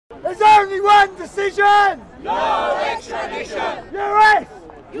There's only one decision! No extradition! US!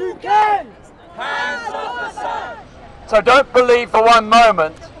 UK! Hands off Assange! So don't believe for one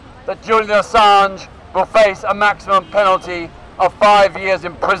moment that Julian Assange will face a maximum penalty of 5 years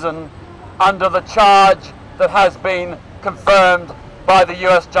in prison under the charge that has been confirmed by the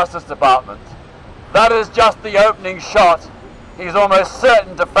US Justice Department. That is just the opening shot. He's almost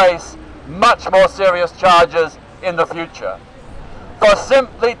certain to face much more serious charges in the future for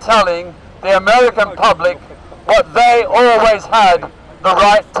simply telling the American public what they always had the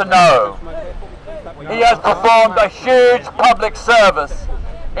right to know. He has performed a huge public service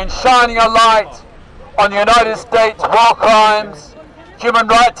in shining a light on the United States war crimes, human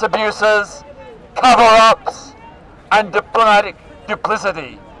rights abuses, cover-ups, and diplomatic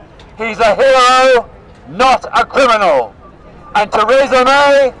duplicity. He's a hero, not a criminal. And Theresa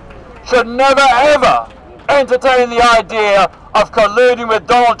May should never ever entertain the idea of colluding with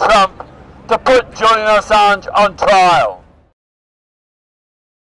Donald Trump to put Julian Assange on trial.